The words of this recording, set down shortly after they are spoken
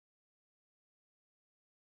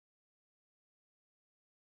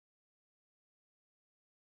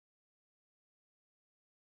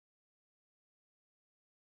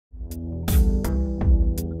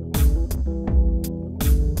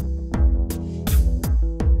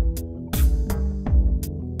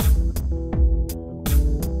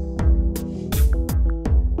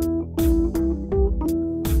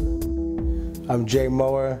I'm Jay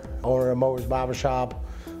Mower, owner of Mowers Barber Shop.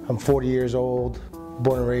 I'm 40 years old,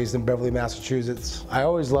 born and raised in Beverly, Massachusetts. I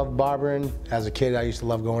always loved barbering. As a kid, I used to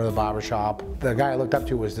love going to the barber shop. The guy I looked up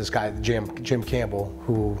to was this guy, Jim Campbell,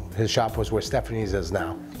 who his shop was where Stephanie's is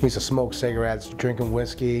now. He used to smoke cigarettes, drinking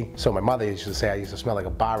whiskey. So my mother used to say I used to smell like a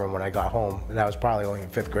barber when I got home, and I was probably only in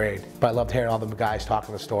 5th grade. But I loved hearing all the guys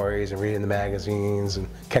talking the stories and reading the magazines and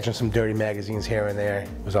catching some dirty magazines here and there.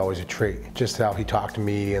 It was always a treat. Just how he talked to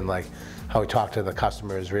me and like how he talked to the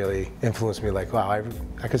customers really influenced me. Like, wow,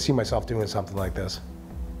 I could see myself doing something like this.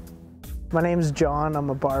 My name's John, I'm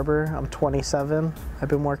a barber, I'm 27. I've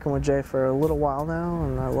been working with Jay for a little while now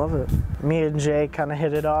and I love it. Me and Jay kind of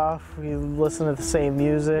hit it off, we listened to the same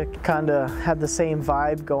music, kind of had the same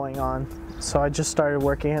vibe going on. So I just started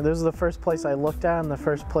working here. This was the first place I looked at and the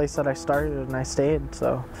first place that I started and I stayed,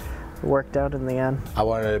 so it worked out in the end. I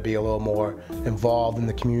wanted to be a little more involved in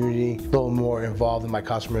the community, a little more involved in my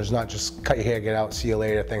customers, not just cut your hair, get out, see you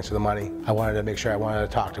later, thanks for the money. I wanted to make sure I wanted to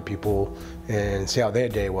talk to people and see how their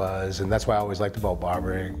day was, and that's what I always liked about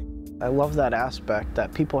barbering. I love that aspect,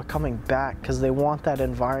 that people are coming back because they want that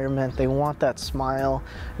environment, they want that smile,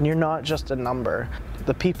 and you're not just a number.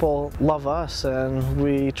 The people love us and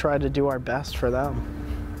we try to do our best for them.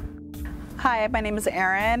 Hi, my name is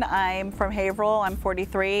Erin. I'm from Haverhill. I'm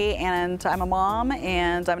 43 and I'm a mom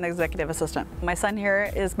and I'm an executive assistant. My son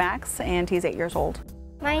here is Max and he's 8 years old.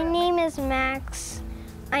 My name is Max.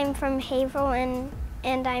 I'm from Haverhill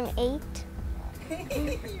and I'm 8. Are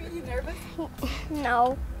you nervous?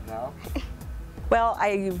 No. No? Well,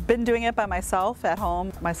 I've been doing it by myself at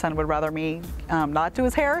home. My son would rather me not do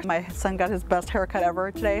his hair. My son got his best haircut ever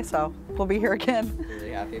today, so we'll be here again.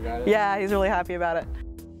 Really happy about it? Yeah, he's really happy about it.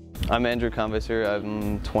 I'm Andrew Conviser.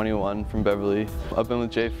 I'm 21 from Beverly. I've been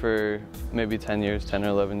with Jay for maybe 10 years, 10 or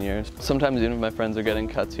 11 years. Sometimes even if my friends are getting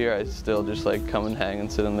cuts here, I still just like come and hang and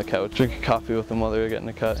sit on the couch, drink a coffee with them while they're getting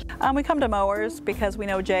a cut. We come to Mowers because we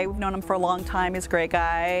know Jay. We've known him for a long time. He's a great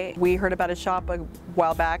guy. We heard about his shop a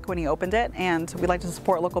while back when he opened it, and we like to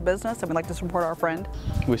support local business and we like to support our friend.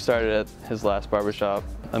 We started at his last barber shop.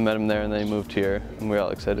 I met him there and then he moved here and we were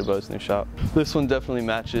all excited about his new shop. This one definitely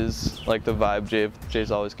matches like the vibe Jay's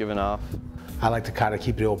always given off. I like to kind of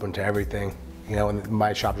keep it open to everything. You know, and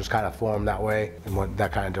my shop just kind of formed that way and went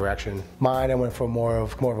that kind of direction. Mine, I went for more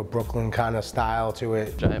of a Brooklyn kind of style to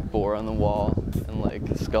it. Giant boar on the wall and like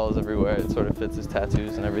skulls everywhere. It sort of fits his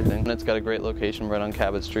tattoos and everything. And it's got a great location right on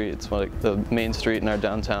Cabot Street. It's like the main street in our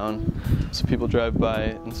downtown. So people drive by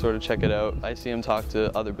and sort of check it out. I see him talk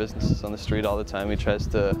to other businesses on the street all the time. He tries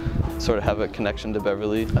to sort of have a connection to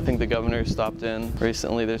Beverly. I think the governor stopped in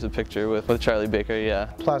recently. There's a picture with Charlie Baker, yeah.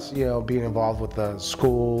 Plus, you know, being involved with the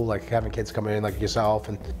school, like having kids coming in like yourself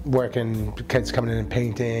and working, kids coming in and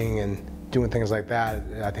painting and doing things like that,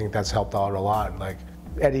 I think that's helped out a lot. Like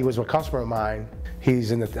Eddie was a customer of mine.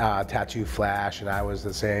 He's in the tattoo flash and I was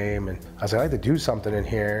the same. And I was like, I'd like to do something in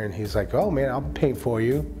here. And he's like, oh man, I'll paint for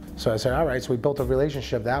you. So I said, all right. So we built a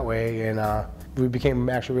relationship that way and we became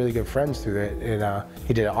actually really good friends through it. And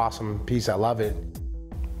he did an awesome piece. I love it.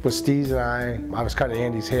 With Steez and I was cutting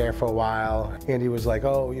Andy's hair for a while. Andy was like,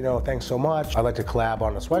 oh, you know, thanks so much. I'd like to collab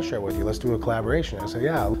on a sweatshirt with you. Let's do a collaboration. I said,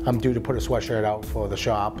 yeah, I'm due to put a sweatshirt out for the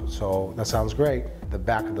shop, so that sounds great. The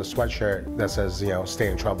back of the sweatshirt that says, you know, stay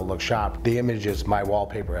in trouble, look sharp. The image is my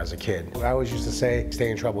wallpaper as a kid. I always used to say, stay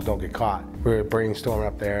in trouble, don't get caught. We were brainstorming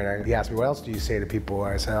up there and he asked me, what else do you say to people?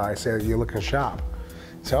 I said, you're looking sharp.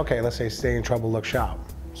 He said, okay, let's say stay in trouble, look sharp.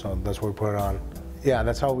 So that's what we put it on. Yeah,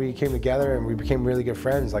 that's how we came together and we became really good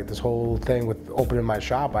friends. Like this whole thing with opening my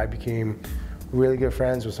shop, I became really good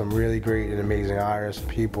friends with some really great and amazing artists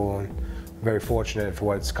and people, and very fortunate for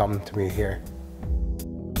what's come to me here.